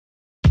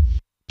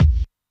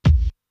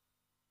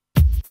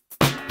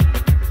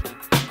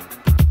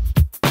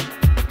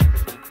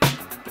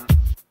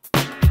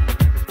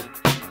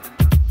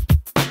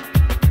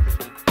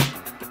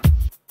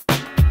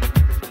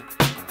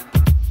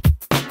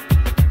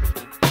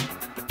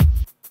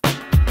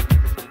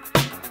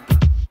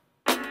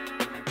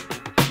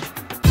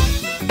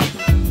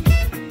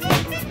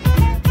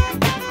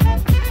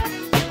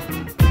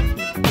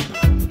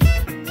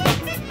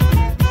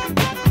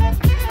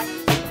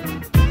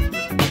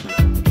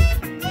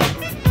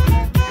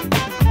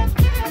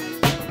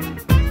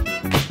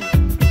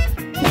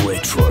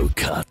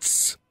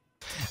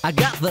I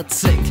got the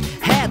tick,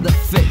 had the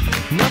fit.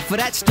 Enough of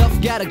that stuff,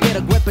 gotta get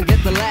a grip and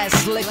get the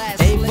last slick.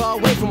 Ain't far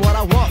away from what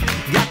I want.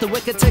 Got the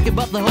wicked ticket,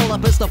 but the whole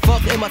up is the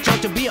fuck in my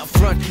trunk to be up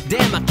front.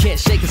 Damn, I can't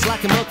shake, it's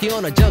like a monkey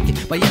on a junkie.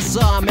 But yes,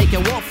 sir, I make it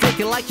walk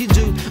freaking like you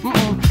do.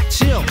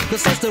 Chill,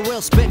 cause that's the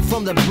real spit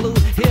from the blue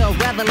hill.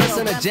 Rather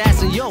listen to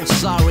jazz and yo,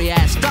 sorry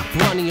ass. Stop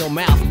running your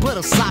mouth, put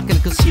a sock in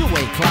it, cause you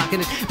ain't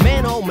clocking it.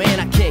 Man, oh man,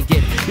 I can't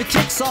get it. You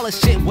kick solid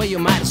shit where you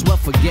might as well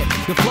forget.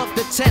 You flunked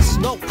the test,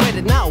 no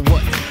credit, now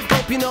what?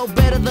 Hope you know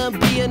better than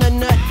being a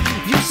nut.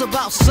 You's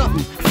about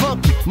something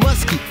funky,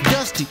 musky,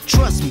 dusty,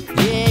 trust me.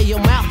 Yeah, your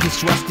mouth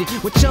is rusty.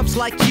 With chumps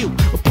like you,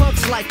 with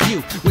punks like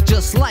you, with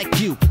just like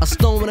you, a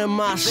stone in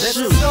my shoe. There's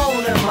a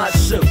stone in my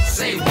shoe.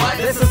 Say what?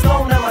 There's a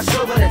stone in my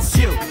shoe and it's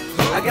you.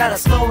 I got a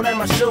stone in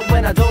my shoe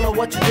and I don't know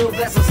what you do.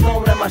 There's a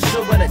stone in my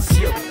shoe and it's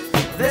you.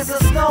 There's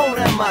a stone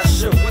in my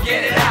shoe. Well,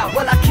 get it out.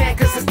 Well, I can't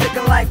cause it's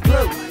sticking like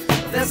glue.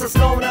 There's a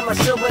stone in my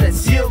shoe and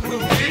it's you.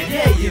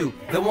 Yeah, you,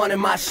 the one in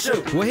my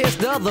shoe. Well, here's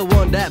the other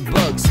one that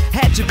bugs.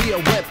 Had to be a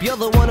whip, you're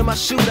the one in my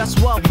shoe. That's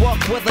why I walk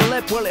with a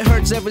limp. Well, it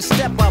hurts every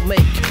step I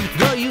make.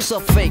 Girl, you so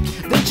fake.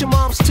 Didn't your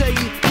moms tell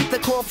you, eat the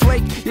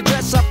cornflake? You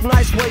dress up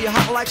nice, wear you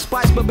hot like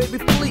spice. But baby,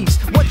 please,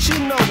 what you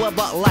know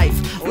about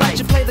life? Like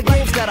you play the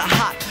games that are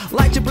hot,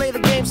 like you play the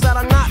games that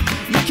are not.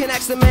 You can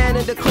ask the man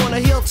in the corner,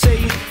 he'll tell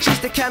you. She's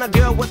the kind of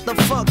girl with the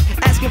fuck,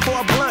 asking for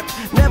a blunt.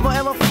 Never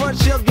ever front,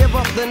 she'll give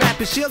up the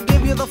nappy. She'll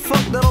give you the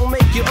fuck that'll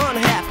make you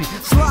unhappy.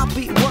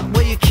 Sloppy, what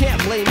way you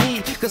can't blame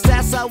me, cause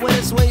that's how it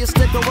is when you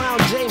stick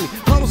around Jamie.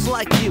 Hoes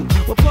like you,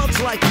 with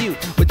punks like you,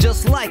 but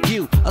just like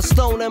you, a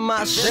stone in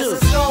my shoe.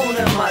 There's a stone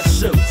in my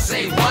shoe.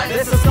 Say what?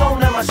 There's a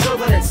stone in my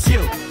shoe and it's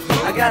you.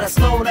 I got a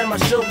stone in my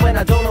shoe and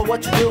I don't know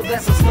what you do.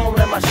 There's a stone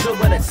in my shoe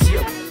and it's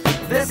you.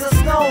 There's a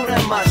stone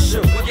in my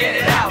shoe. Well, get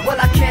it out. Well,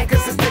 I can't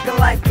cause it's sticking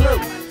like glue.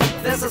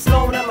 There's a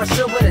stone in my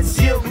shoe and it's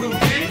you.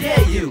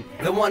 Yeah, you,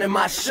 the one in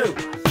my shoe.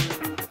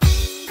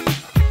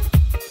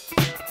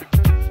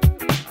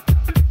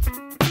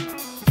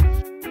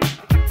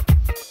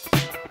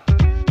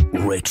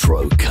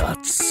 Retro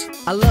cuts.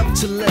 I love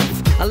to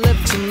live, I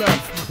live to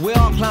love. We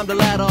all climb the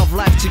ladder of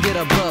life to get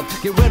above.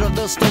 Get rid of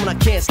those stone, I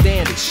can't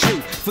stand it.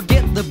 Shoot,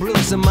 forget the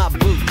blues in my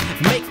boot.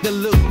 Make the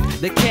loot,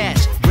 the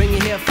cash, bring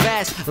it here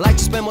fast. Like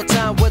to spend more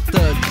time with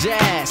the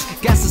jazz.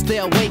 Got to stay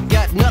awake,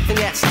 got nothing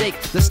at stake.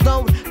 The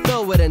stone,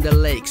 throw it in the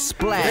lake,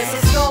 splash.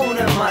 There's a stone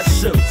in my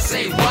shoe.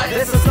 Say what?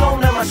 There's a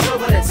stone in my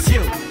shoe and it's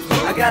you.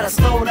 I got a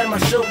stone in my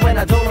shoe and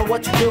I don't know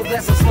what you do.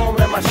 There's a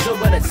stone in my shoe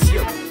and it's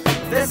you.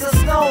 There's a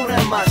stone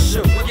in my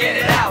shoe. Well, get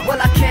it out. Well,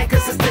 I can't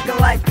cause it's sticking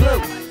like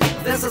glue.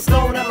 There's a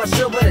stone in my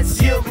shoe and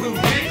it's you.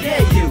 Yeah,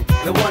 you,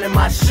 the one in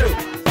my shoe.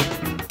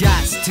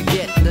 Gots to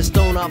get the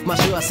stone off my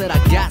shoe. I said I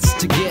gots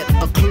to get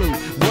a clue.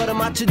 What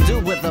am I to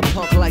do with a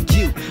punk like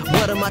you?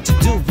 What am I to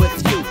do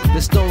with you? The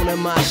stone in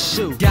my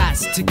shoe.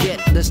 Gots to get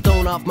the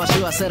stone off my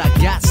shoe. I said I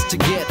gots to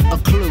get a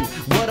clue.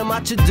 What am I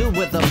to do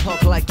with a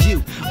punk like you?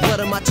 What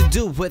am I to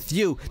do with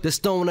you? The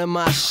stone in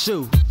my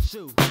shoe.